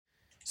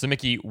So,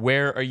 Mickey,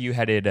 where are you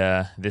headed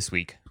this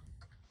week?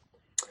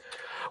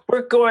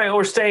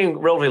 We're staying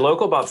relatively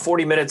local, about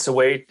 40 minutes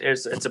away.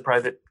 It's a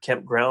private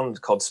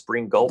campground called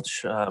Spring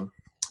Gulch.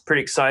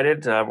 Pretty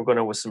excited. We're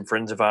going with some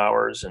friends of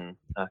ours, and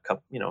a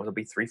couple, there'll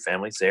be three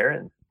families there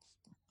and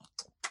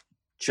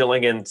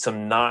chilling in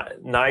some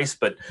not nice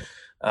but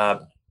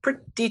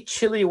pretty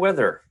chilly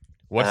weather.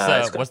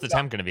 It's going What's to the be about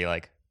temp going to be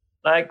like?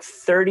 like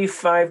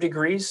 35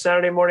 degrees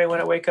Saturday morning when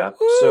I wake up.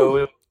 Woo!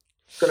 So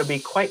it's going to be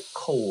quite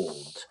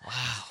cold.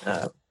 Wow.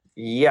 Uh,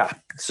 yeah.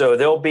 So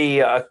there'll be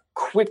a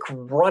quick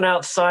run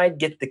outside,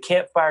 get the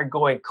campfire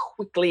going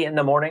quickly in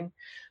the morning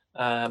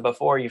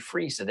before you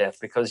freeze to death.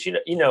 Because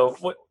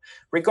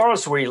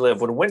regardless of where you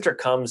live, when winter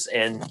comes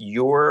and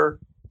your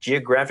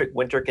geographic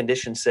winter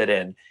conditions set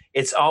in,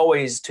 it's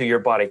always to your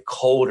body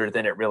colder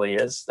than it really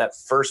is. That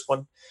first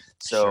one.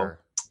 So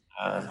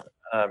Sure.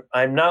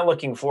 I'm not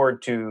looking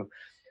forward to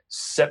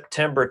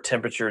September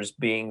temperatures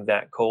being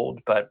that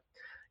cold, but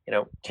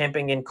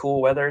camping in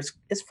cool weather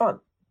is fun.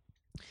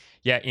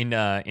 Yeah, in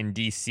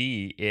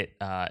DC, it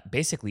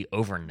basically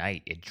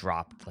overnight it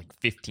dropped like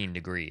 15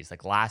 degrees.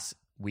 Like last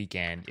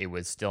weekend, it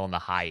was still in the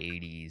high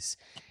 80s,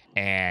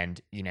 and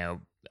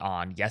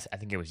I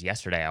think it was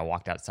yesterday, I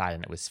walked outside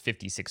and it was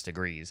 56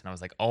 degrees, and I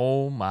was like,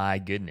 oh my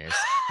goodness,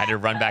 had to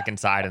run back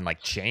inside and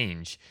like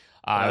change.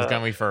 I was going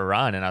to leave for a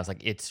run, and I was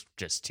like, it's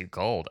just too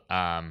cold.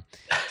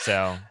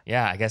 So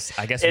yeah, I guess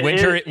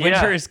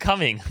winter is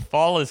coming.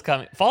 Fall is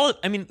coming. Fall.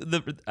 I mean,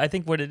 I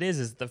think what it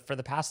is for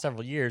the past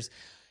several years,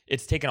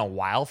 it's taken a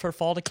while for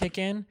fall to kick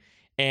in,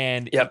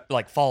 and Yep.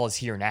 like fall is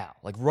here now.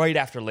 Like right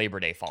after Labor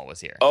Day, fall was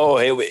here. Oh,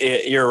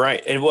 you're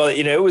right. And well,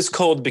 it was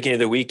cold at the beginning of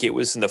the week. It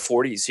was in the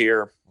 40s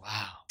here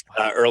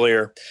Wow.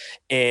 earlier.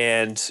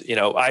 And,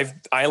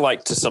 I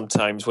like to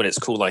sometimes when it's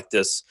cool like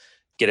this,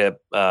 get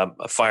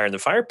a fire in the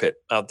fire pit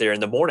out there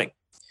in the morning.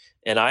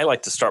 And I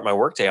like to start my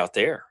workday out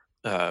there.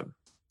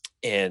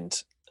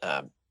 And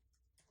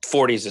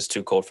 40s is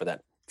too cold for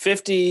that.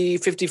 50,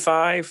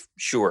 55,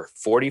 sure.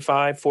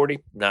 45, 40,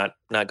 not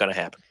going to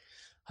happen.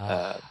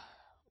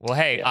 Well,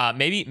 hey, Yeah.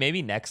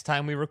 maybe next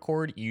time we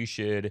record, we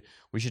should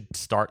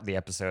start the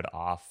episode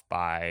off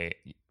by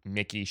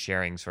Mickey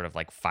sharing sort of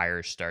like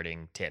fire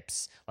starting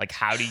tips. Like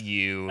how do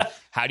you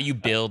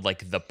build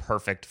like the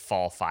perfect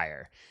fall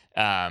fire?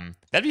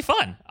 That'd be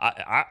fun.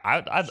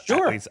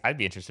 Sure. At least I'd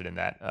be interested in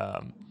that.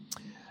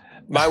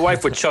 My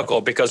wife would chuckle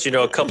because,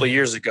 a couple of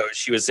years ago,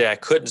 she would say I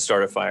couldn't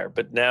start a fire.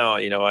 But now,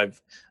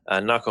 I've,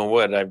 knock on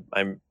wood,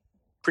 I'm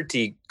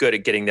pretty good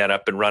at getting that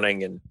up and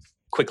running and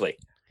quickly.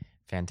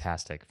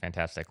 Fantastic.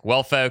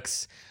 Well,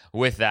 folks,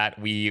 with that,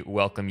 we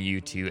welcome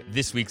you to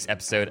this week's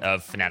episode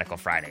of Fanatical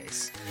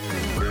Fridays.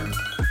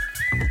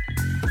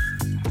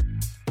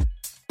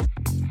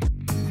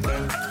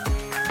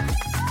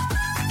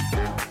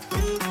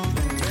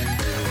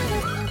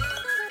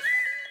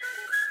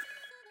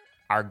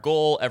 Our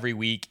goal every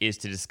week is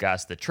to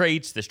discuss the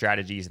traits, the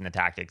strategies, and the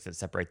tactics that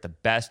separate the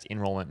best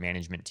enrollment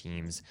management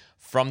teams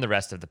from the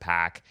rest of the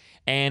pack.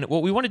 And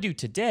what we want to do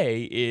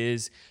today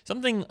is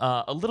something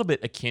a little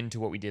bit akin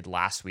to what we did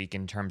last week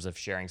in terms of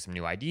sharing some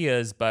new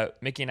ideas.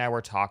 But Mickey and I were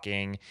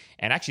talking,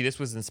 and actually this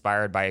was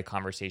inspired by a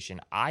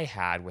conversation I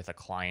had with a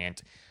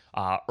client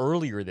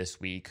earlier this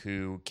week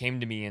who came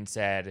to me and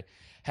said,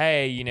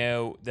 hey,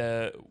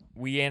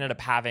 we ended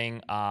up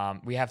having,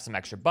 we have some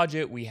extra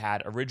budget. We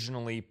had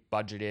originally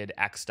budgeted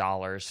X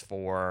dollars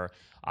for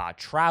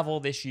travel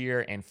this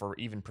year and for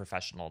even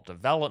professional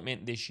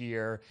development this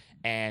year.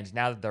 And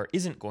now that there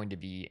isn't going to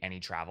be any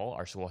travel,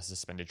 our school has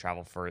suspended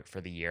travel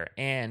for the year,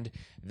 and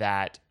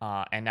that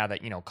and now that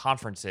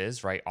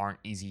conferences, right, aren't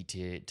easy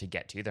to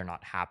get to, they're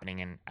not happening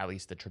in at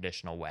least the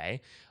traditional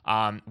way.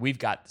 We've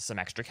got some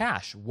extra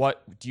cash.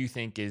 What do you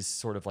think is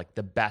sort of like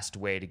the best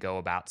way to go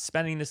about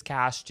spending this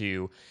cash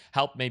to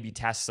help maybe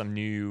test some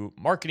new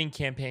marketing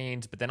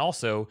campaigns, but then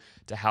also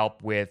to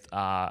help with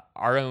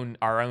our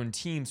own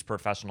team's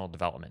professional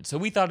development? So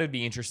we thought it'd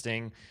be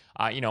interesting.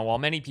 While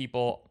many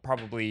people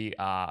probably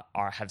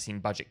have seen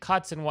budget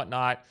cuts and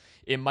whatnot,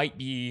 it might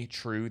be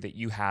true that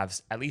you have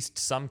at least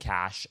some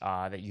cash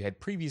that you had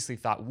previously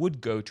thought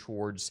would go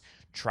towards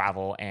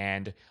travel,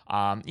 and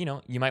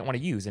you might want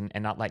to use and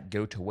not let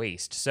go to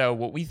waste. So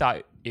what we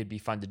thought it'd be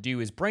fun to do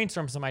is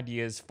brainstorm some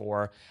ideas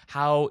for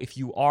how, if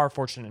you are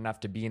fortunate enough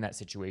to be in that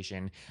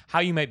situation, how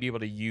you might be able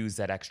to use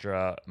that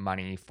extra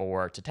money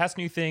to test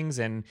new things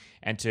and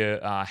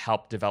to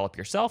help develop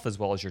yourself as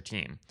well as your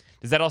team.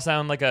 Does that all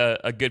sound like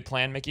a good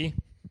plan, Mickey?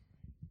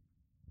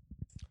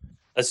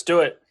 Let's do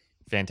it.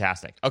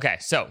 Fantastic. Okay,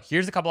 so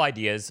here's a couple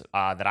ideas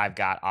that I've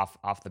got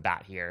off the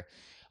bat here.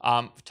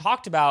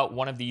 Talked about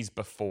one of these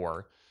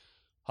before.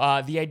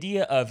 The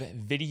idea of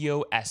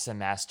video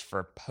SMS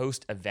for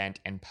post-event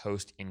and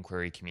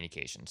post-inquiry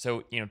communication.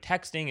 So,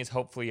 texting is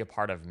hopefully a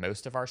part of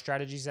most of our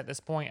strategies at this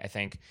point. I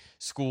think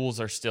schools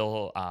are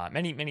still,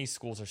 many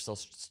schools are still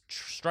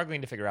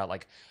struggling to figure out,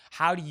 like,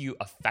 how do you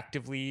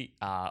effectively,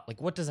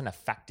 what does an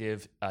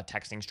effective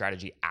texting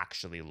strategy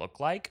actually look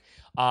like?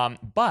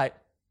 But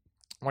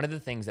one of the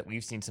things that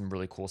we've seen some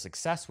really cool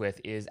success with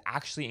is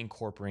actually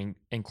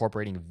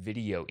incorporating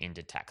video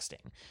into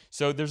texting.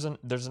 So there's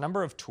a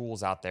number of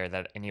tools out there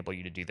that enable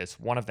you to do this.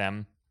 One of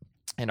them,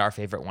 and our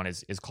favorite one,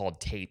 is called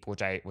Tape,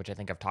 which I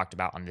think I've talked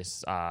about on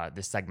this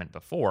segment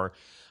before.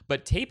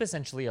 But Tape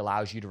essentially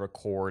allows you to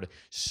record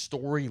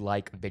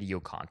story-like video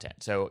content.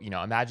 So,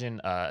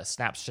 imagine a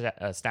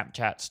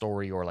Snapchat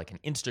story or like an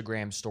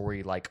Instagram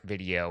story-like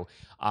video,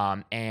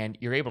 and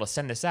you're able to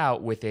send this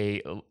out with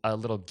a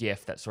little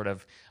GIF that sort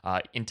of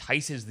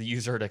entices the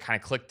user to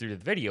kind of click through the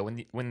video.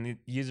 When the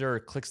user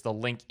clicks the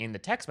link in the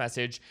text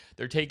message,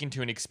 they're taken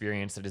to an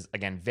experience that is,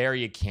 again,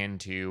 very akin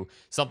to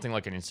something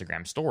like an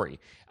Instagram story.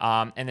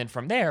 And then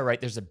from there, right,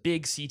 there's a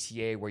big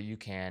CTA where you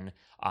can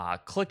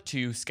click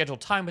to schedule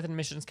time with an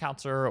admissions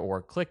counselor,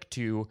 or click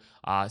to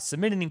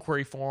submit an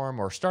inquiry form,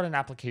 or start an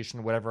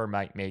application, whatever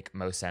might make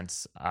most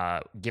sense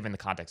given the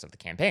context of the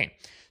campaign.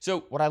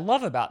 So what I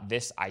love about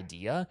this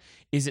idea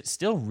is it's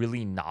still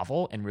really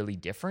novel and really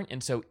different.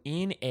 And so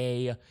in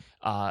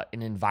an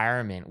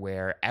environment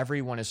where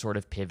everyone is sort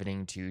of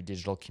pivoting to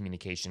digital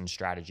communication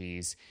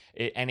strategies,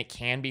 and it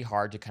can be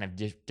hard to kind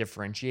of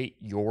differentiate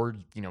your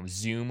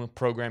Zoom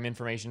program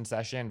information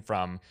session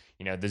from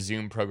the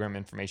Zoom program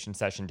information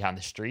session down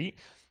the street.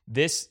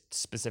 This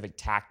specific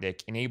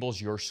tactic enables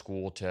your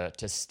school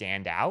to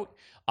stand out,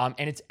 and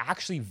it's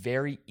actually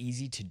very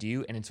easy to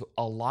do, and it's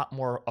a lot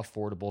more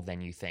affordable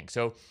than you think.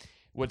 So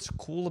what's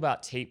cool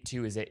about Tape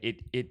too is that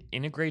it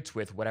integrates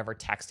with whatever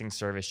texting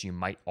service you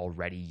might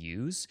already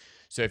use.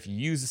 So if you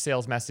use a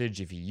sales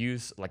message, if you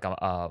use like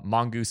a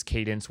Mongoose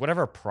Cadence,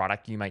 whatever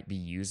product you might be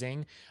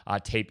using,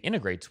 Tape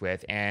integrates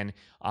with, and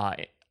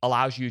it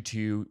allows you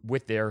to,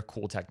 with their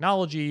cool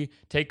technology,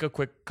 take a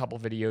quick couple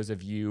videos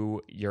of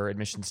your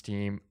admissions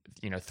team,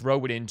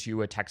 throw it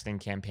into a texting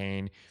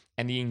campaign,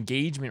 and the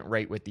engagement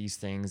rate with these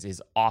things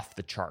is off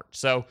the chart.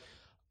 So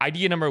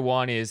idea number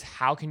one is,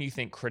 how can you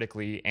think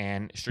critically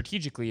and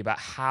strategically about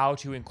how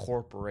to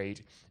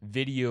incorporate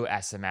video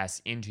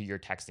SMS into your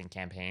texting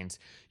campaigns?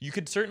 You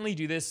could certainly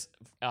do this,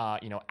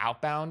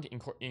 outbound,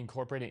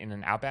 incorporate it in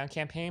an outbound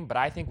campaign. But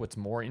I think what's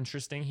more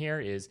interesting here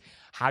is,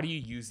 how do you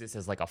use this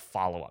as like a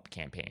follow-up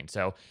campaign?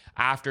 So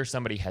after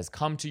somebody has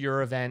come to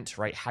your event,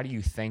 right, how do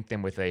you thank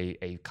them with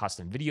a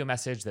custom video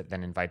message that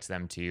then invites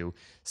them to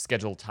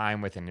schedule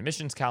time with an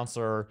admissions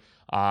counselor?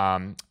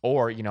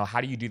 Or,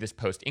 how do you do this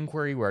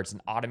post-inquiry where it's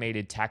an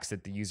automated text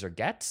that the user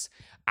gets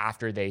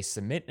after they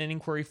submit an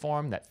inquiry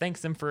form that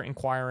thanks them for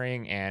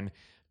inquiring and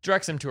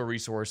directs them to a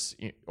resource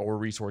or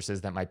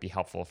resources that might be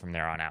helpful from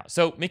there on out.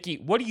 So, Mickey,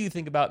 what do you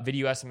think about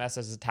video SMS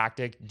as a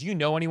tactic? Do you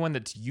know anyone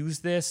that's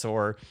used this,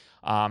 or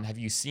have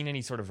you seen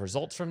any sort of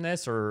results from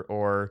this,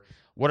 or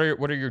what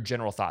are your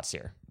general thoughts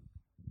here?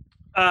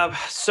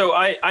 So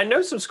I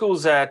know some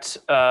schools that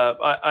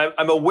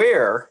I'm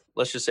aware.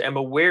 Let's just say I'm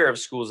aware of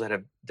schools that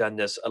have done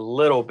this a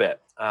little bit.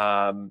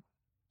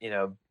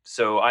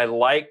 So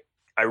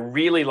I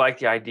really like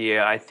the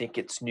idea. I think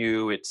it's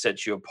new. It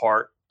sets you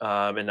apart.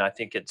 And I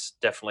think it's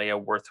definitely a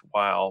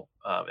worthwhile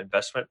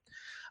investment.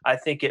 I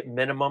think at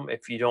minimum,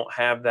 if you don't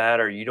have that,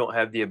 or you don't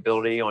have the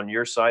ability on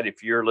your side,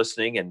 if you're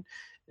listening and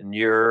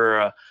you're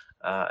an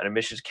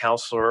admissions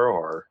counselor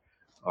or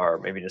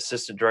maybe an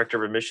assistant director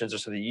of admissions or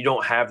something, you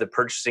don't have the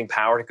purchasing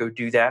power to go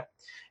do that,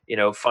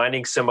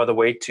 finding some other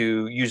way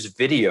to use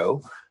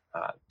video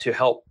to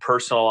help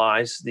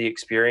personalize the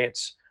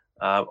experience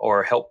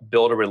or help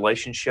build a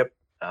relationship.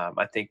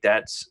 I think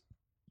that's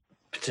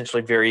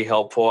potentially very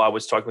helpful. I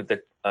was talking with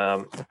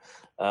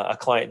a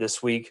client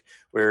this week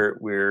where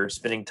we're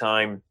spending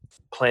time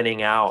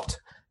planning out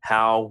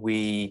how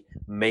we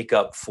make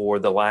up for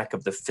the lack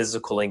of the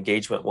physical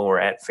engagement when we're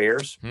at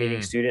fairs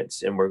meeting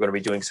students, and we're going to be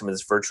doing some of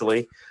this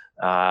virtually.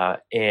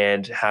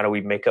 And how do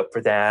we make up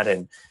for that?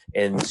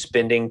 And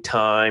spending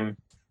time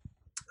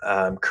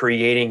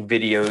creating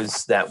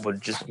videos that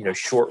would just,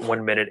 short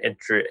 1 minute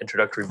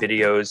introductory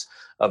videos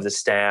of the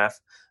staff.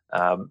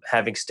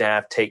 Having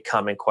staff take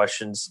common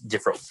questions,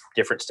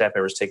 different staff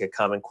members take a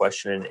common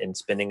question and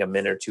spending a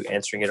minute or two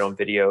answering it on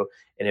video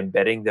and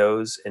embedding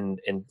those in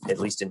at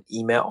least an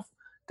email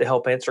to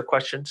help answer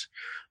questions.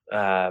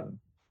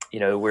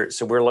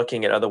 We're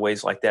looking at other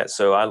ways like that.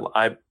 So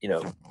I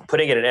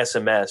putting it in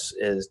SMS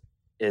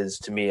is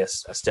to me a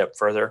step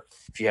further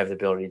if you have the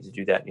ability to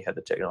do that and you have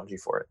the technology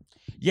for it.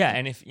 Yeah,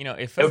 and if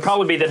it would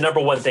probably be the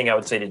number one thing I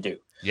would say to do.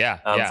 Yeah,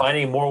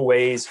 finding more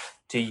ways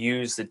to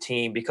use the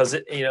team, because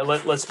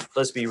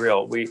let's be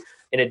real.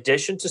 In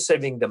addition to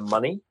saving the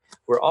money,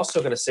 we're also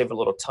going to save a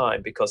little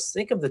time, because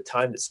think of the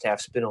time that staff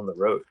spend on the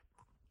road.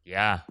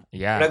 Yeah.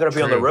 You're not going to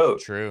be on the road.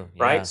 True.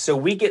 Right. Yeah. So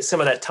we get some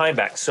of that time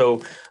back.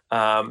 So,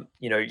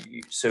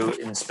 so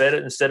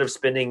instead of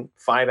spending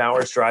 5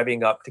 hours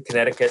driving up to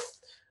Connecticut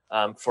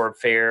for a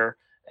fair,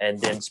 and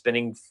then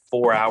spending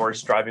 4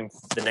 hours driving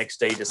the next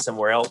day to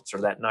somewhere else or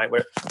that night,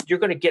 where you're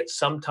going to get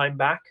some time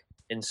back.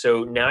 And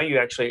so now you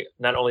actually,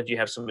 not only do you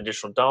have some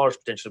additional dollars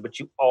potentially, but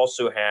you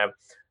also have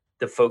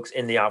the folks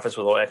in the office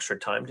with a little extra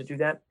time to do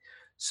that.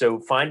 So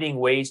finding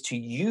ways to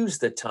use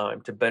the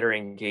time to better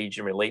engage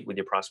and relate with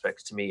your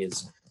prospects, to me,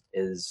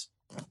 is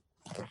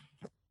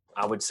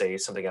I would say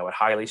is something I would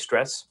highly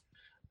stress.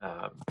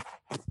 Um,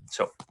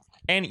 so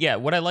And yeah,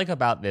 what I like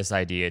about this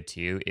idea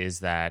too is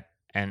that,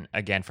 and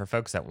again, for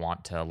folks that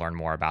want to learn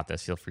more about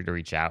this, feel free to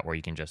reach out, or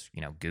you can just,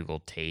 Google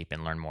tape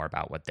and learn more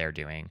about what they're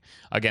doing.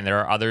 Again, there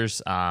are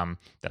others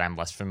that I'm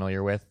less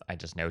familiar with. I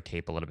just know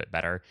tape a little bit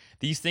better.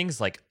 These things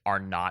like are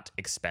not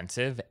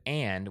expensive.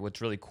 And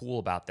what's really cool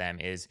about them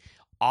is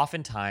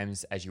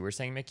oftentimes, as you were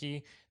saying,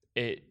 Mickey,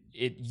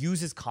 it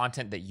uses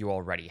content that you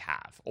already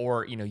have,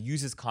 or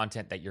uses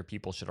content that your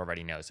people should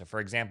already know. So for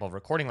example,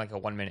 recording like a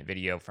 1-minute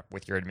video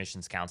with your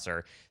admissions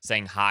counselor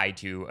saying hi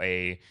to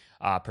a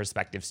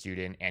prospective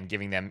student and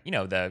giving them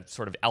the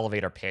sort of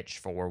elevator pitch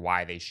for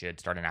why they should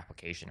start an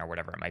application or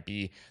whatever it might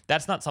be,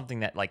 that's not something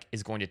that like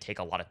is going to take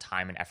a lot of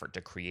time and effort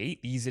to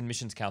create. These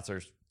admissions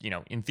counselors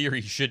in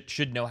theory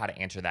should know how to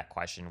answer that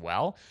question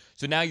well.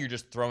 So now you're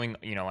just throwing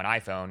an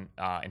iPhone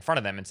in front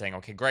of them and saying,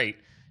 okay, great,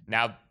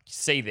 now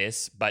say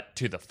this, but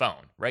to the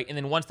phone, right? And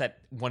then once that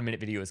 1-minute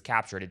video is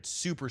captured, it's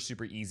super,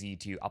 super easy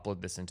to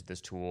upload this into this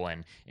tool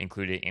and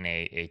include it in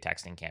a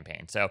texting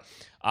campaign. So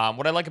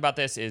what I like about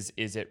this is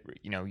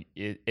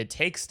it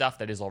takes stuff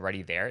that is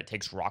already there. It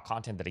takes raw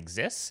content that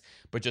exists,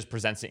 but just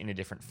presents it in a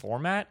different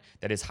format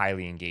that is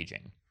highly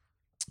engaging.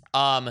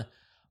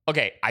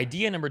 Okay,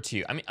 idea number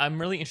 2. I mean, I'm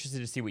really interested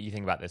to see what you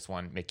think about this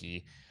one,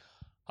 Mickey.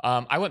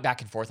 I went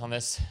back and forth on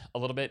this a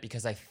little bit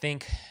because I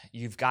think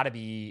you've got to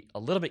be a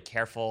little bit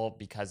careful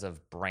because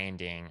of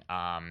branding.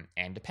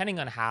 And depending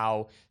on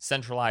how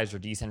centralized or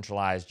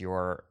decentralized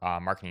your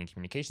marketing and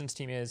communications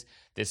team is,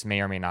 this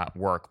may or may not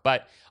work.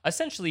 But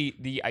essentially,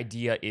 the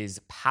idea is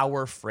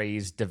power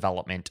phrase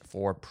development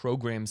for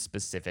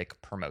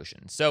program-specific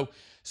promotion. So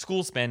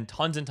schools spend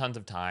tons and tons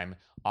of time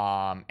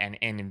and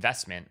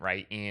investment,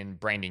 right, in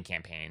branding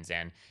campaigns.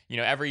 And,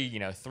 every,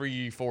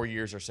 3-4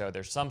 years or so,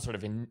 there's some sort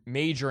of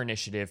major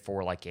initiative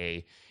for like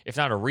if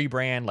not a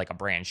rebrand, like a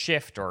brand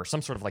shift or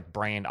some sort of like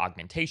brand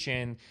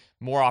augmentation.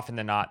 More often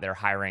than not, they're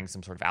hiring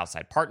some sort of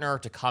outside partner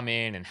to come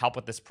in and help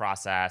with this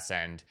process.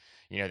 And,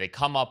 they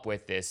come up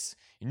with this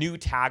new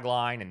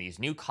tagline and these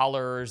new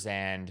colors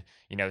and,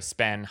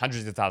 spend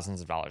hundreds of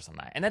thousands of dollars on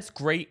that. And that's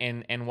great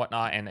and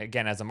whatnot. And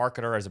again, as a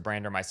marketer, as a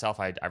brander myself,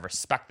 I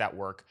respect that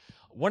work.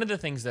 One of the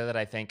things though that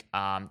I think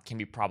can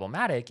be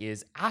problematic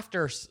is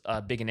after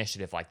a big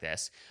initiative like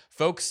this,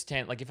 folks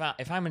tend, like if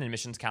I'm an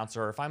admissions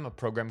counselor, or if I'm a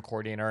program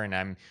coordinator and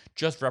I'm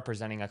just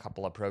representing a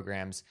couple of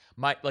programs,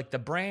 the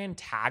brand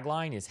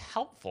tagline is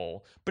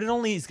helpful, but it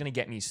only is going to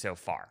get me so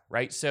far,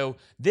 right? So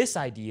this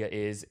idea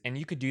is, and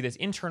you could do this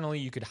internally,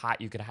 you could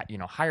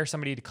hire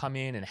somebody to come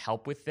in and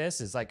help with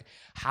this. Is like,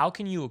 how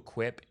can you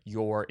equip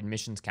your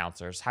admissions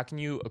counselors? How can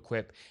you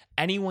equip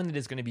anyone that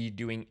is going to be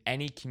doing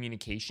any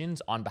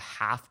communications on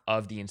behalf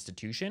of the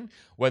institution,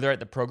 whether at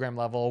the program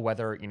level,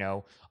 whether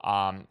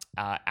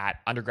at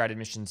undergrad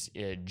admissions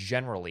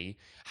generally?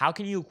 How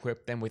can you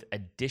equip them with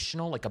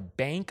additional, like a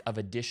bank of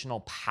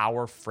additional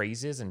power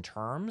phrases and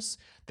terms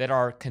that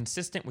are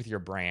consistent with your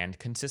brand,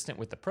 consistent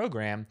with the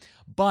program,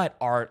 but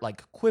are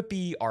like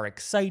quippy, are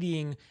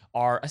exciting,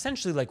 are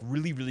essentially like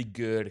really, really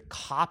good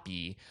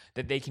copy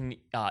that they can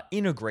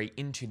integrate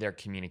into their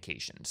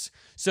communications.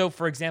 So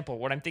for example,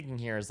 what I'm thinking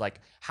here is like,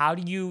 how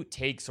do you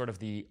take sort of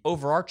the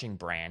overarching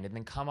brand and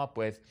then come up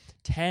with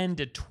 10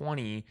 to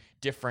 20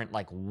 different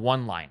like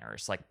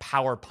one-liners, like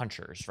power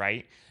punchers,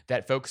 right?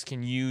 That folks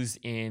can use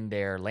in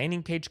their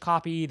landing page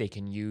copy. They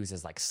can use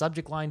as like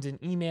subject lines in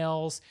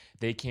emails.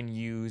 They can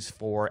use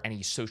for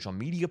any social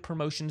media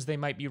promotions they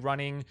might be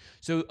running.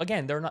 So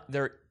again,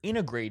 they're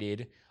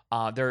integrated.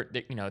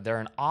 They're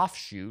an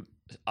offshoot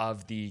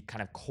of the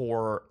kind of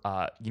core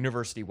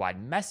university-wide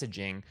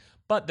messaging,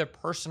 but they're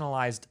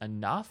personalized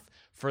enough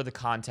for the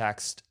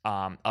context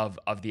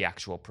of the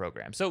actual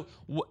program. So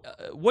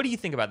what do you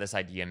think about this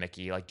idea,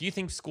 Mickey? Like, do you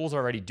think schools are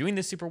already doing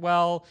this super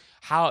well?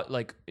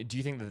 Do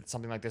you think that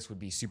something like this would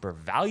be super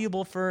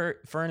valuable for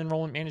an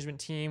enrollment management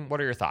team?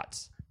 What are your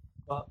thoughts?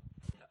 Well,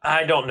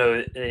 I don't know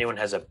that anyone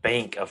has a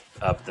bank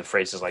of the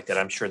phrases like that.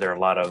 I'm sure there are a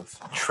lot of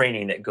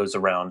training that goes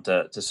around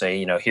to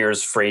say,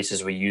 here's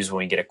phrases we use when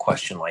we get a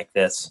question like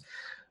this.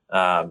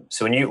 So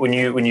when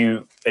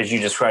you, as you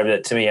described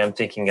it to me, I'm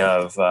thinking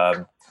of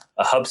a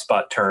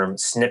HubSpot term,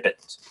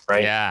 snippet,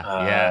 right?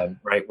 Yeah.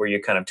 Right, where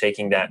you're kind of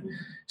taking that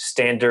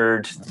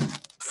standard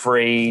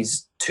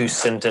phrase,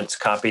 2-sentence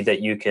copy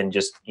that you can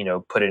just,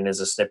 put in as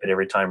a snippet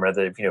every time,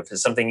 rather than, if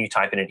it's something you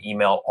type in an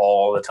email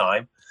all the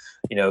time,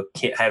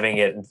 having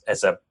it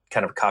as a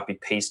kind of copy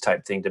paste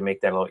type thing to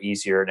make that a little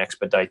easier and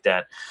expedite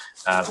that.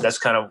 That's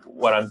kind of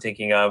what I'm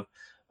thinking of.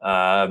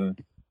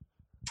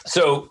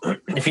 So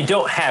if you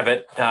don't have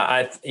it,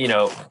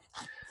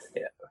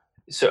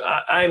 so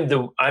I'm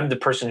the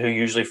person who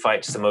usually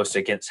fights the most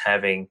against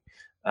having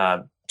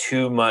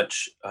too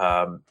much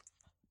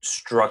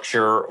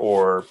structure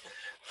or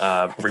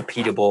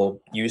repeatable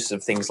use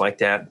of things like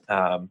that.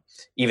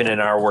 Even in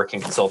our work in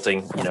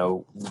consulting,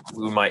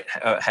 we might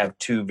have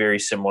 2 very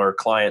similar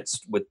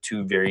clients with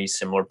 2 very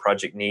similar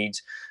project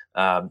needs.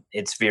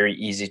 It's very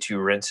easy to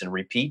rinse and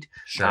repeat.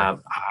 Sure.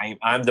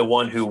 I'm the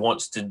one who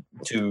wants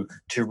to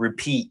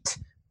repeat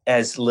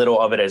as little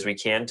of it as we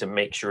can to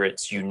make sure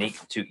it's unique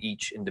to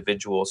each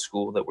individual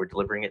school that we're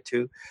delivering it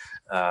to.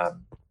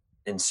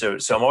 And so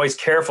I'm always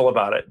careful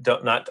about it,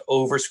 not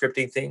over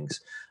scripting things.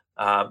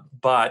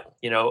 But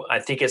I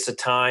think it's a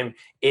time,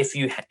 if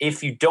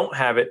you don't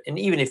have it, and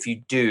even if you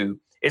do,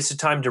 it's a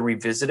time to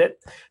revisit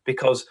it,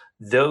 because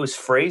those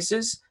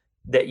phrases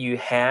that you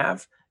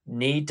have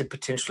need to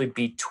potentially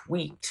be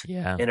tweaked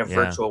in a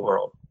virtual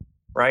world,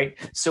 right?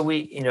 So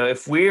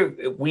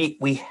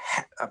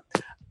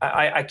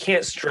I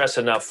can't stress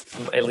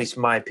enough, at least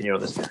my opinion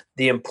on this,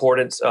 the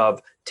importance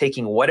of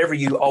taking whatever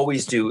you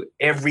always do,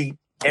 every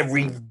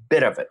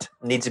bit of it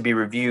needs to be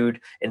reviewed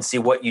and see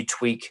what you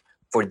tweak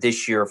for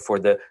this year for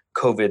the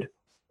COVID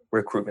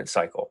recruitment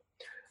cycle.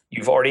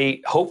 You've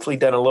already hopefully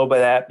done a little bit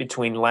of that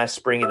between last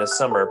spring and the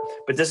summer,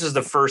 but this is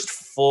the first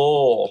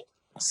full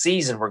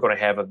season we're going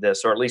to have of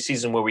this, or at least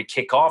season where we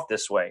kick off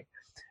this way.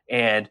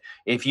 And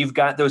if you've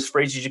got those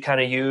phrases you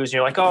kind of use, and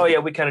you're like, oh yeah,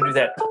 we kind of do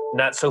that.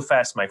 Not so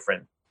fast, my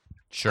friend.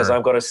 Sure. Because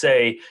I'm going to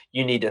say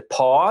you need to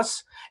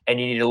pause and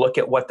you need to look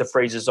at what the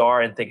phrases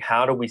are and think,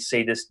 how do we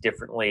say this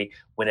differently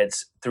when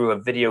it's through a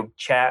video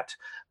chat,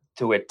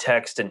 through a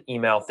text and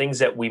email, things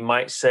that we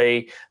might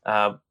say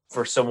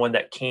for someone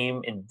that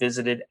came and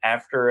visited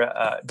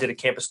after did a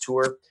campus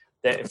tour,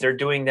 that if they're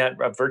doing that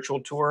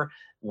virtual tour,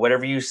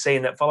 whatever you say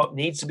in that follow-up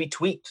needs to be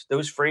tweaked.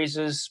 Those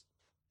phrases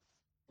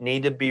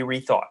need to be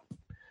rethought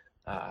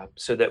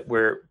so that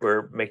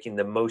we're making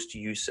the most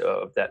use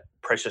of that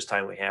precious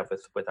time we have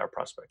with our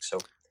prospects. So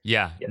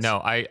yeah, yes.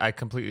 No, I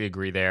completely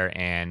agree there.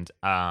 And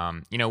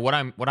what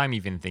I'm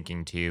even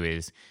thinking too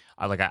is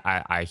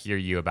I hear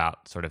you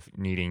about sort of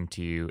needing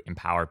to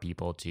empower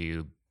people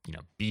to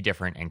be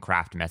different and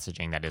craft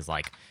messaging that is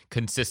like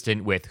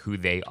consistent with who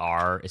they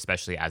are,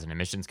 especially as an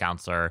admissions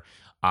counselor.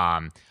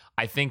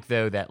 I think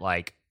though that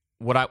like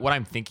what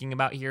I'm thinking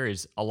about here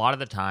is a lot of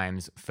the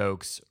times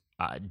folks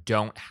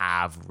don't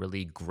have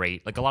really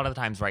great, like a lot of the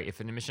times, right, if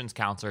an admissions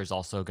counselor is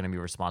also going to be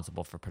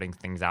responsible for putting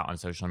things out on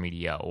social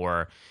media,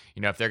 or,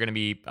 if they're going to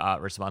be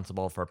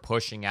responsible for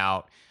pushing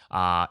out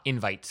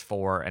invites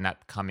for an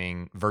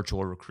upcoming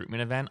virtual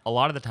recruitment event, a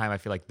lot of the time I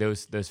feel like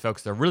those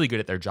folks, they're really good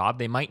at their job.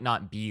 They might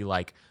not be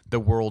like the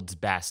world's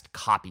best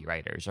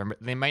copywriters, or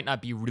they might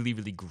not be really,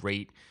 really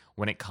great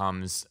when it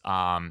comes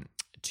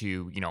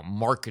to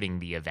marketing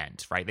the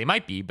event, right? They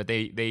might be, but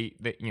they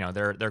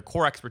their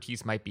core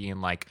expertise might be in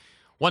like,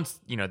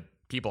 once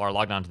people are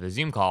logged onto the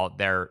Zoom call,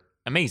 they're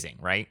amazing,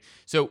 right?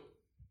 So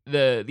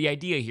the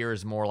idea here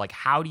is more like,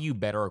 how do you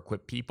better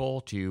equip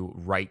people to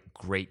write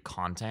great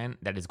content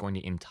that is going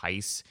to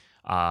entice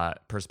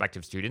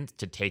prospective students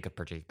to take a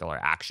particular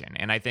action?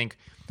 And I think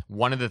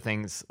one of the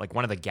things, like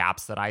one of the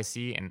gaps that I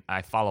see, and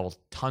I follow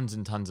tons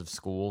and tons of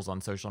schools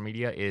on social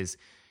media, is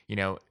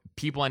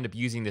people end up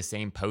using the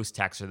same post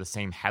text or the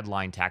same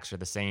headline text or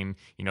the same,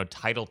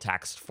 title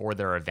text for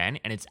their event.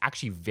 And it's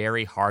actually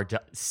very hard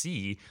to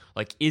see,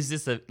 like,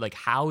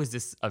 how is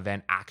this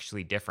event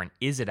actually different?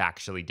 Is it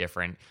actually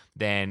different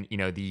than,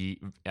 the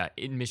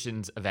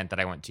admissions event that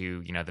I went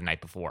to, the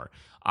night before,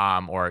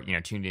 or,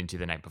 tuned into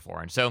the night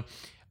before? And so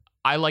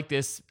I like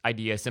this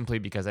idea simply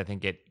because I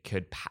think it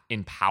could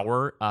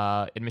empower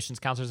admissions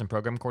counselors and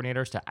program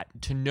coordinators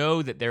to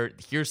know that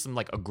here's some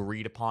like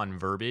agreed upon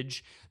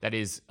verbiage that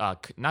is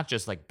not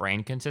just like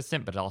brand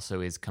consistent, but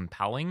also is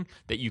compelling,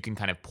 that you can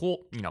kind of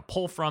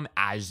pull from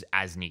as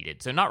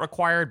needed. So not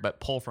required, but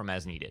pull from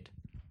as needed.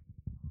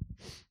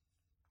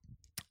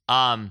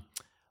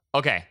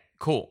 Okay,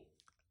 cool.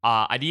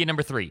 Idea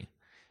number 3.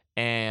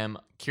 I'm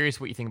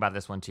curious what you think about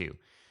this one too.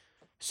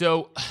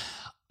 So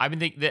I've been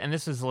thinking, and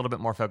this is a little bit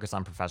more focused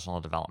on professional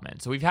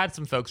development. So we've had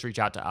some folks reach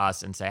out to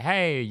us and say,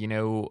 hey,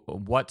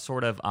 what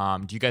sort of,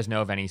 do you guys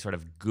know of any sort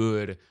of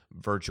good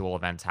virtual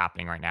events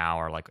happening right now,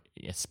 or like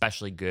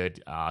especially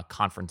good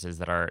conferences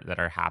that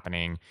are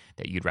happening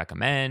that you'd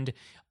recommend?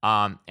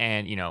 And,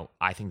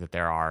 I think that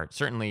there are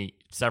certainly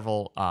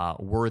several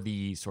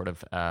worthy sort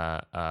of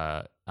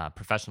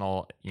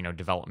professional,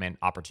 development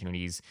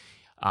opportunities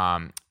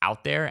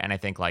out there. And I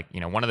think like,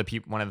 one of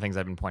the things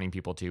I've been pointing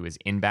people to is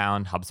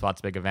Inbound,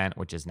 HubSpot's big event,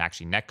 which is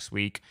actually next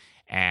week.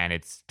 And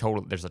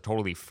there's a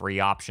totally free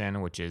option,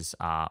 which is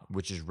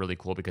really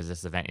cool because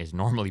this event is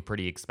normally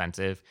pretty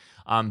expensive.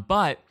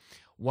 But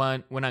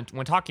when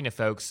talking to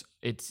folks,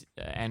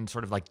 and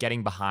sort of like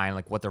getting behind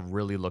like what they're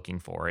really looking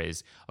for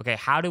is, okay,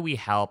 how do we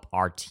help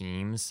our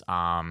teams?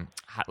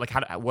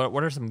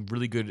 What are some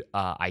really good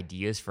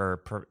ideas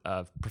for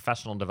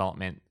professional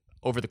development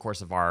over the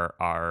course of for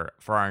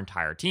our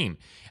entire team?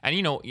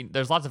 And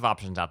there's lots of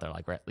options out there,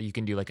 like, right, you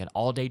can do like an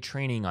all-day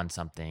training on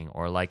something,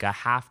 or like a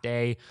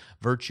half-day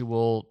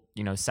virtual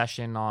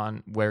session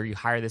on where you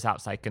hire this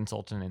outside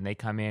consultant and they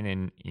come in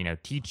and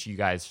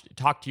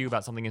talk to you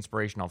about something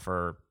inspirational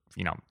for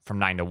from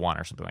 9 to 1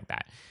 or something like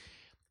that.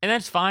 And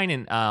that's fine.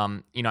 And,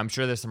 I'm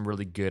sure there's some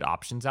really good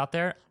options out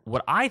there.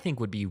 What I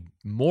think would be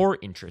more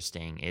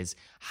interesting is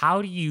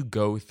how do you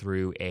go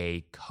through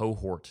a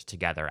cohort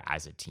together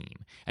as a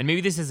team? And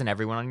maybe this isn't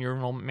everyone on your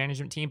enrollment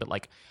management team, but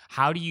like,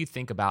 how do you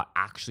think about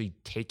actually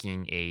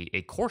taking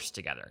a course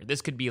together?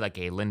 This could be like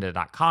a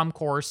lynda.com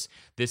course.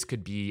 This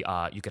could be,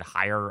 you could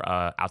hire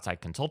an outside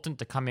consultant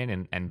to come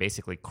in and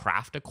basically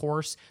craft a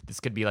course.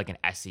 This could be like an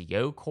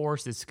SEO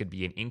course. This could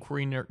be an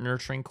inquiry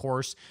nurturing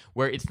course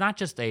where it's not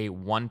just a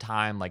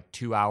one-time, like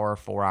 2-hour,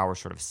 4-hour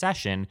sort of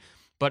session,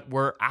 but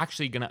we're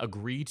actually going to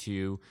agree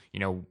to,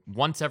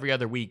 once every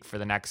other week for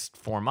the next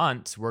 4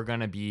 months, we're going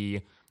to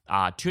be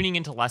tuning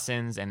into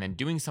lessons and then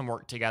doing some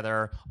work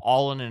together,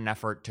 all in an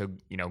effort to,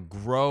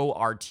 grow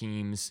our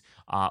team's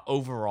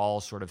overall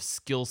sort of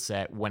skill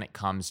set when it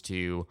comes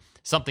to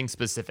something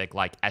specific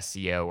like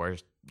SEO or,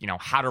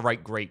 how to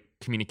write great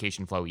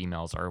communication flow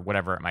emails or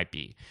whatever it might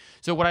be.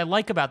 So what I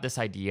like about this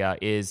idea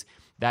is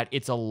that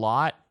it's a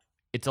lot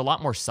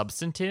more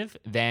substantive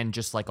than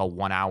just like a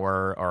 1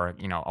 hour or,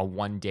 a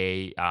 1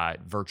 day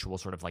virtual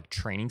sort of like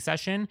training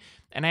session.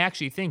 And I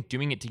actually think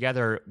doing it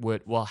together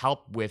will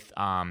help with,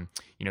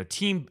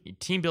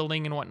 team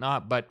building and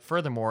whatnot. But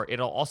furthermore,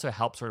 it'll also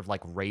help sort of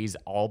like raise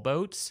all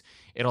boats.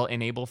 It'll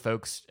enable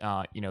folks,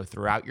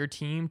 throughout your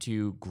team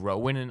to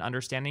grow in an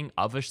understanding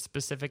of a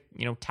specific,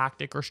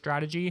 tactic or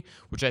strategy,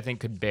 which I think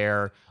could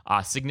bear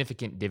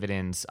significant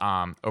dividends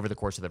over the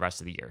course of the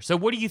rest of the year. So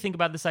what do you think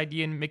about this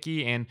idea,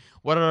 Mickey? And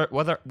what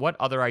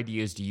other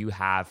ideas do you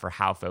have for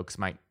how folks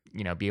might,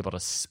 be able to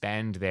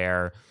spend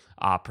their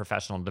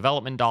professional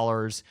development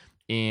dollars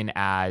in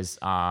as,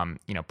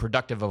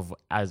 productive of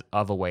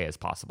a way as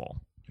possible?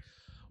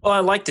 Well, I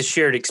like the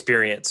shared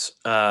experience.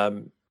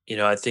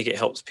 I think it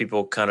helps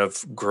people kind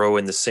of grow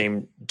in the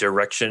same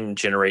direction,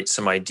 generate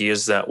some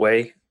ideas that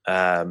way.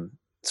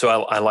 So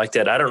I like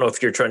that. I don't know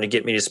if you're trying to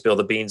get me to spill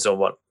the beans on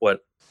what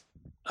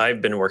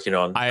I've been working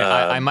on.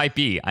 I might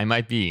be.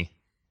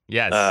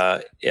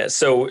 Yes. Yeah.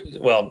 So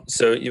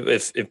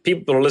if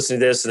people are listening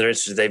to this and they're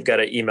interested, they've got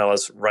to email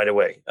us right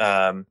away.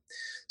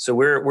 So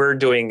we're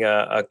doing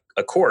a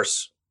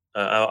course.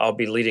 I'll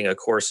be leading a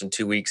course in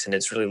 2 weeks, and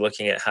it's really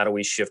looking at how do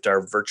we shift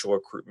our virtual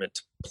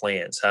recruitment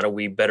plans? How do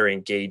we better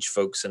engage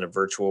folks in a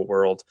virtual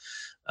world?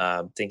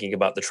 Thinking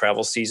about the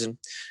travel season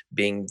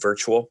being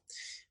virtual,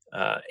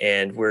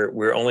 and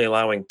we're only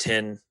allowing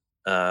 10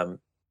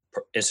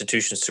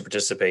 institutions to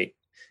participate,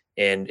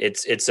 and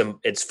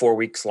it's 4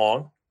 weeks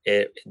long.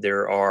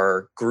 There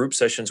are group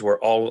sessions where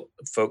all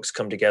folks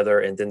come together,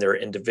 and then there are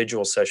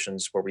individual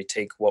sessions where we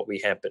take what we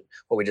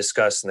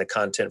discuss and the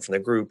content from the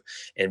group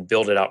and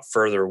build it out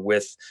further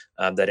with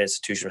that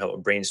institution, help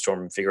them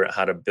brainstorm and figure out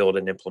how to build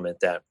and implement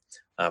that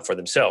for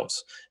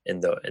themselves in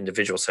the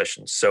individual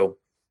sessions. So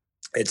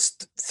it's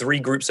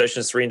 3 group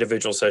sessions, 3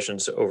 individual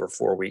sessions over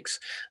 4 weeks.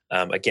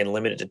 Again,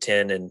 limited to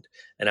 10, and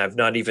I've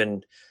not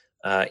even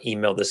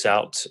email this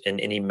out in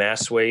any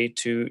mass way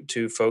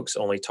to folks.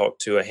 Only talk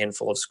to a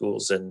handful of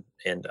schools, and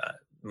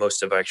most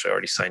have actually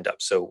already signed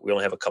up. So we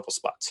only have a couple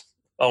spots.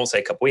 I won't say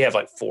a couple. We have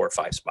like 4 or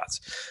 5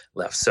 spots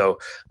left. So,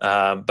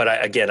 but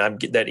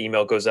that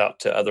email goes out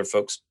to other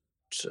folks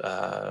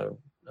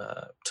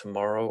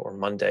tomorrow or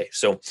Monday.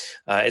 So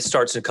it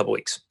starts in a couple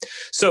weeks.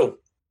 So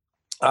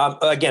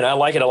again, I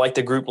like it. I like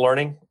the group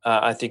learning.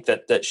 I think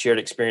that shared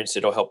experience,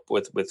 it'll help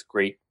with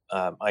great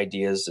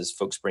ideas as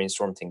folks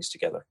brainstorm things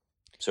together.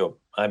 So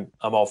I'm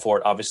all for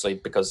it, obviously,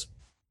 because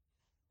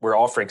we're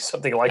offering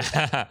something like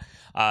that.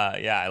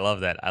 Yeah, I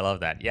love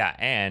that. Yeah,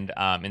 and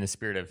in the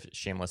spirit of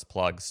shameless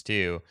plugs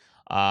too,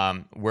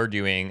 we're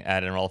doing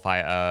at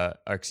Enrollify,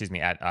 at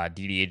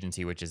DD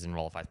Agency, which is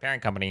Enrollify's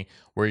parent company.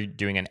 We're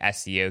doing an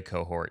SEO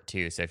cohort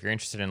too. So if you're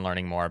interested in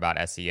learning more about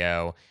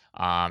SEO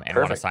and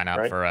want to sign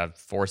up for a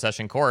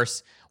 4-session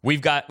course,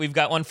 we've got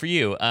one for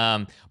you.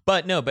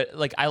 But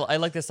like I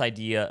like this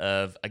idea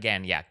of,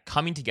 again,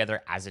 coming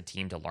together as a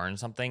team to learn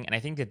something, and I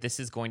think that this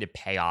is going to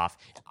pay off.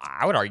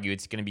 I would argue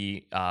it's going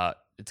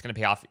to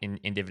pay off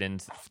in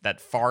dividends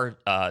that far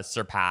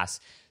surpass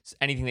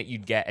anything that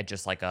you'd get at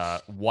just like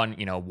a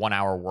 1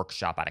 hour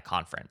workshop at a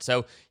conference.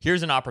 So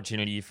here's an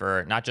opportunity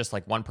for not just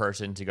like one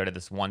person to go to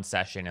this one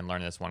session and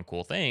learn this one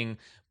cool thing,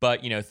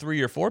 but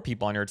 3 or 4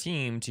 people on your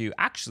team to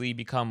actually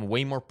become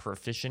way more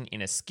proficient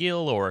in a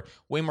skill or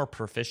way more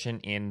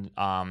proficient in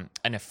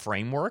a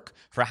framework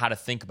for how to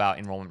think about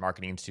enrollment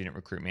marketing and student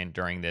recruitment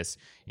during this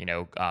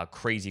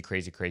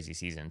crazy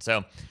season.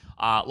 So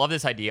love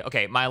this idea.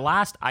 Okay, my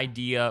last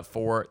idea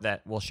for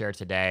that we'll share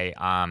today,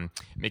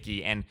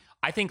 Mickey, and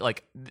I think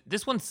like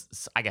this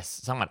one's, I guess,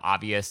 somewhat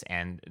obvious,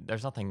 and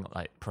there's nothing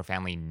like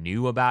profoundly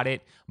new about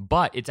it,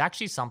 but it's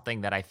actually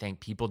something that I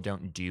think people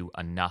don't do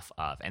enough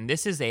of. And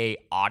this is a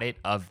audit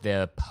of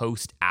the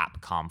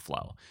post-app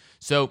Comflow.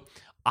 So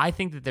I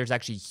think that there's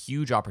actually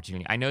huge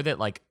opportunity. I know that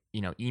like,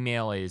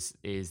 email is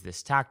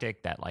this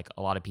tactic that like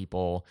a lot of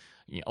people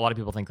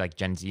think, like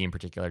Gen Z in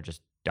particular,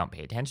 just don't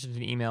pay attention to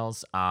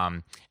emails.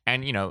 And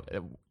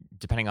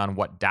depending on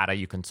what data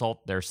you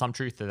consult, there's some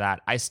truth to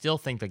that. I still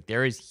think like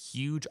there is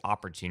huge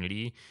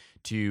opportunity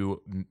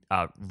to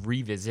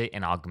revisit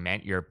and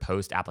augment your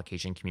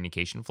post-application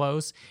communication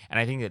flows. And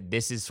I think that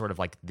this is sort of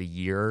like the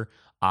year,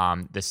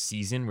 the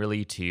season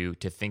really to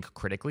think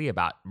critically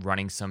about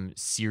running some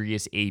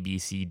serious A, B,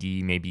 C,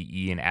 D, maybe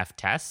E and F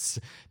tests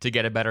to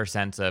get a better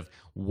sense of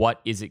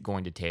what is it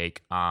going to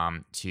take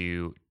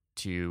to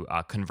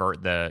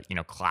convert the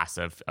class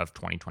of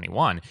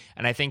 2021.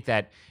 And I think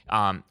that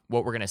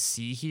what we're going to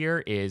see here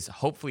is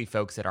hopefully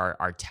folks that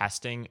are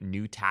testing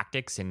new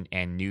tactics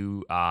and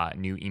new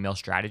email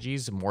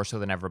strategies more so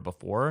than ever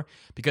before,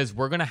 because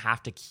we're going to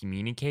have to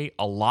communicate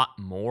a lot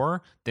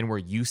more than we're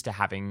used to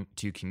having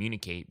to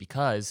communicate,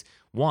 because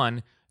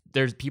one,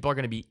 there's people are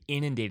going to be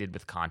inundated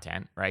with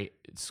content, right?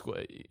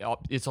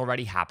 It's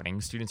already happening.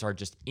 Students are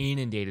just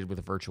inundated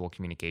with virtual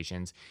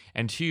communications.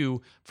 And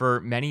two,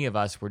 for many of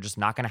us, we're just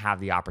not going to have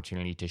the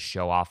opportunity to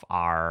show off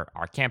our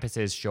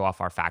campuses, show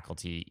off our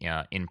faculty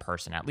in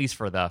person, at least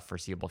for the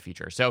foreseeable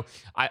future. So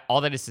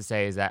all that is to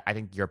say is that I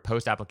think your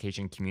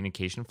post-application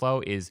communication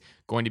flow is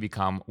going to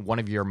become one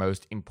of your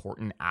most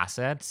important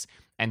assets,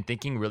 and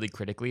thinking really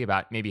critically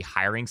about maybe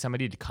hiring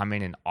somebody to come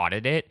in and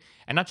audit it,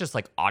 and not just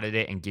like audit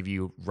it and give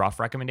you rough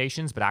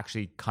recommendations, but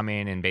actually come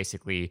in and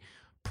basically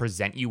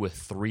present you with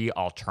 3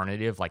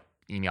 alternative like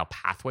email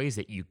pathways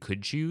that you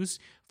could choose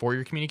for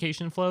your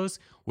communication flows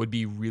would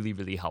be really,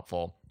 really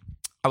helpful.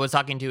 I was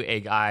talking to a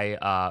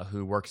guy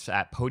who works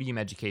at Podium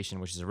Education,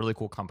 which is a really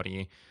cool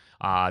company.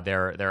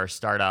 They're a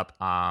startup,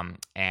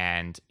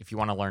 and if you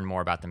want to learn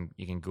more about them,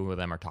 you can Google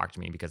them or talk to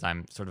me, because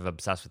I'm sort of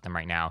obsessed with them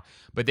right now.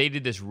 But they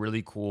did this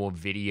really cool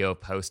video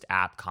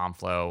post-app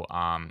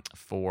Conflow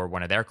for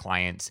one of their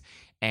clients,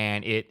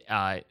 and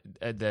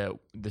the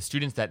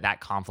students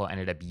that Conflow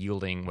ended up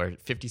yielding were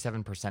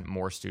 57%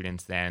 more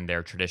students than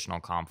their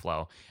traditional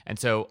Conflow. And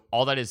so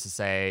all that is to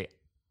say,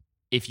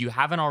 if you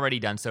haven't already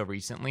done so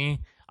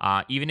recently,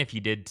 even if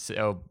you did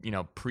so,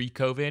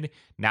 pre-COVID,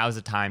 now is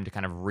the time to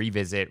kind of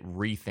revisit,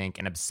 rethink,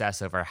 and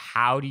obsess over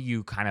how do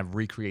you kind of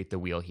recreate the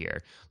wheel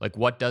here? Like,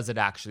 what does it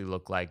actually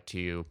look like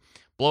to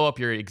blow up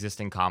your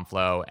existing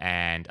Conflow,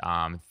 and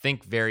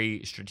think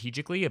very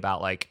strategically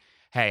about like,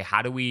 hey,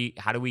 how do we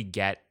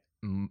get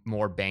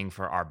more bang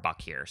for our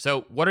buck here?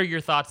 So what are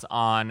your thoughts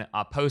on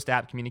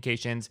post-app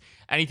communications?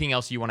 Anything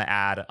else you want to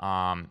add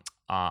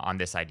on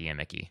this idea,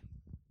 Mickey?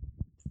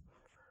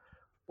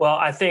 Well,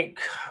 I think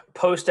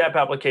post-app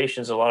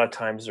applications a lot of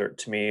times are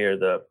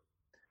the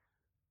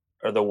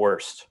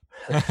worst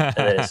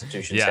that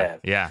institutions have.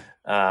 Yeah.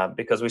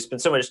 Because we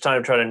spend so much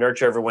time trying to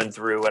nurture everyone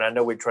through, and I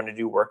know we're trying to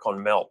do work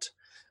on Melt.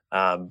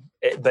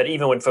 But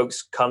even when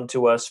folks come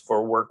to us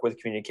for work with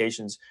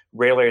communications,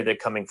 rarely are they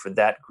coming for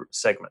that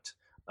segment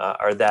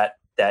or that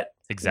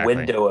Exactly.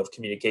 window of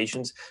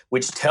communications,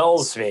 which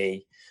tells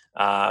me,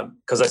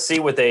 because I see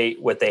what they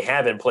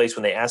have in place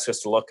when they ask us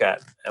to look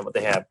at what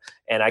they have,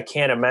 and I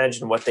can't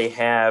imagine what they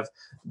have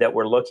that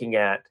we're looking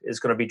at is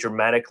going to be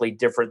dramatically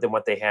different than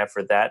what they have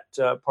for that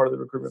part of the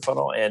recruitment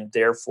funnel, and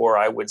therefore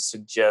I would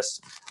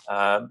suggest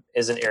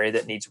is an area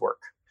that needs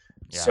work.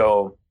 Yeah.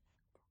 So,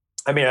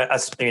 I mean,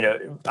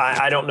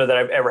 I don't know that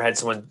I've ever had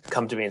someone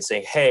come to me and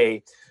say,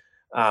 "Hey,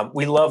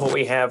 we love what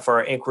we have for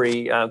our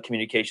inquiry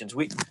communications.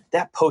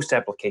 That post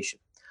application."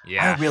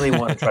 Yeah. I really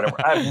want to try to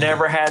work. I've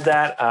never had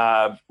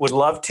that. Would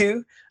love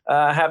to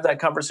have that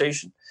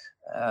conversation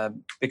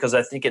because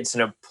I think it's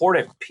an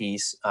important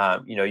piece.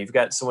 You've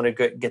got someone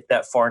to get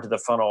that far into the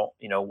funnel.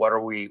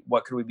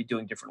 What could we be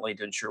doing differently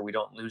to ensure we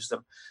don't lose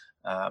them?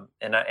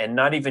 And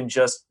not even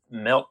just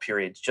melt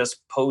periods,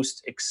 just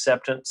post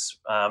acceptance,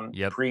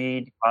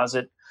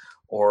 pre-deposit,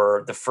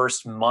 or the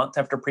first month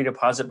after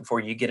pre-deposit before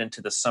you get into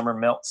the summer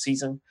melt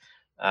season.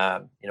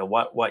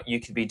 What you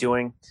could be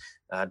doing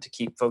to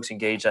keep folks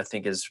engaged, I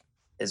think is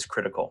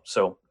critical.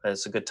 So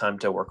it's a good time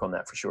to work on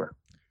that for sure.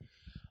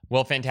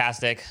 Well,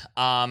 fantastic.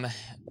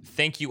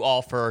 Thank you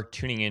all for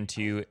tuning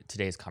into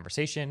today's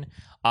conversation.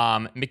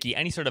 Mickey,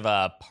 any sort of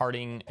a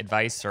parting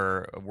advice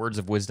or words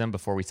of wisdom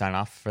before we sign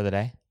off for the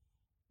day?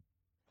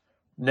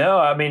 No,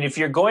 I mean, if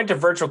you're going to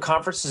virtual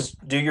conferences,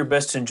 do your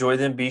best to enjoy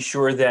them. Be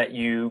sure that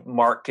you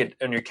mark it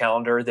on your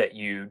calendar, that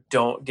you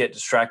don't get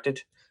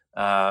distracted.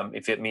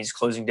 If it means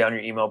closing down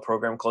your email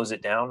program, close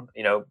it down.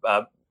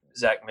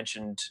 Zach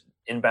mentioned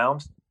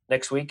Inbound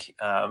next week,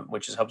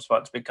 which is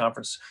HubSpot's big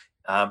conference.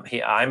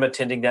 I'm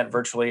attending that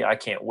virtually. I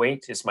can't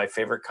wait. It's my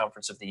favorite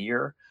conference of the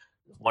year.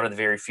 One of the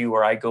very few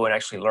where I go and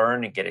actually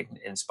learn and get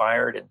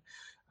inspired. And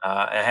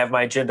I have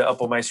my agenda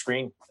up on my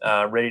screen,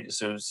 ready.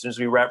 So as soon as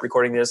we wrap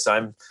recording this,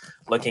 I'm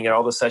looking at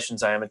all the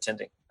sessions I am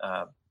attending.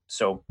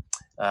 So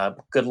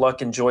good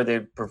luck. Enjoy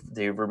the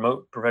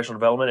remote professional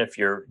development if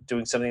you're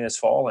doing something this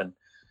fall, and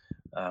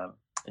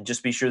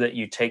just be sure that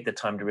you take the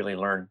time to really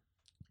learn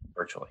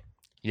virtually.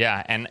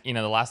 Yeah, and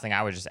the last thing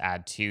I would just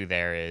add too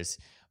there is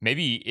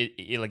maybe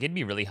it'd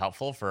be really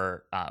helpful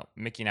for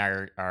Mickey and I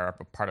are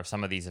a part of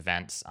some of these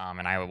events,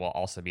 and I will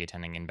also be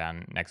attending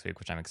Inbound next week,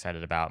 which I'm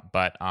excited about.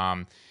 But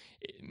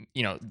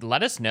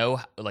let us know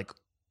like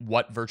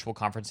what virtual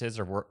conferences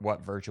or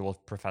what virtual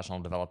professional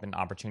development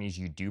opportunities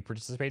you do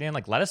participate in.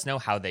 Like, let us know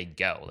how they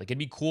go. Like, it'd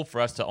be cool for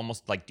us to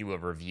almost like do a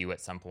review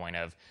at some point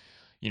of,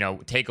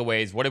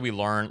 takeaways. What did we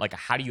learn? Like,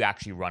 how do you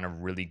actually run a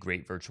really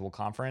great virtual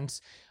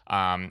conference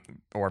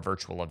or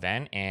virtual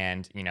event?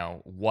 And,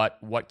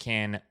 what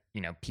can,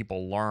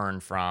 people learn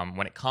from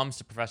when it comes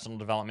to professional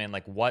development?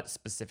 Like, what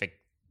specific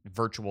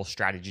virtual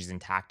strategies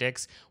and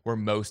tactics were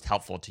most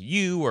helpful to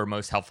you or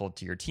most helpful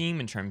to your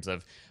team in terms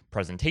of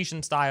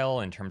presentation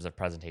style, in terms of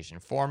presentation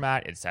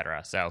format,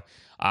 etc. So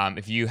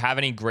if you have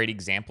any great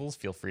examples,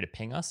 feel free to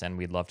ping us and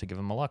we'd love to give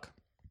them a look.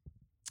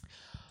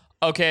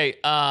 Okay.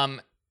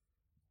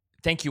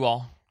 Thank you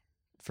all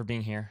for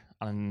being here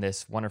on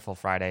this wonderful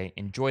Friday.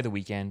 Enjoy the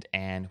weekend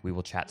and we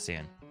will chat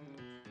soon.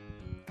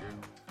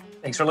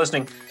 Thanks for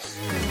listening.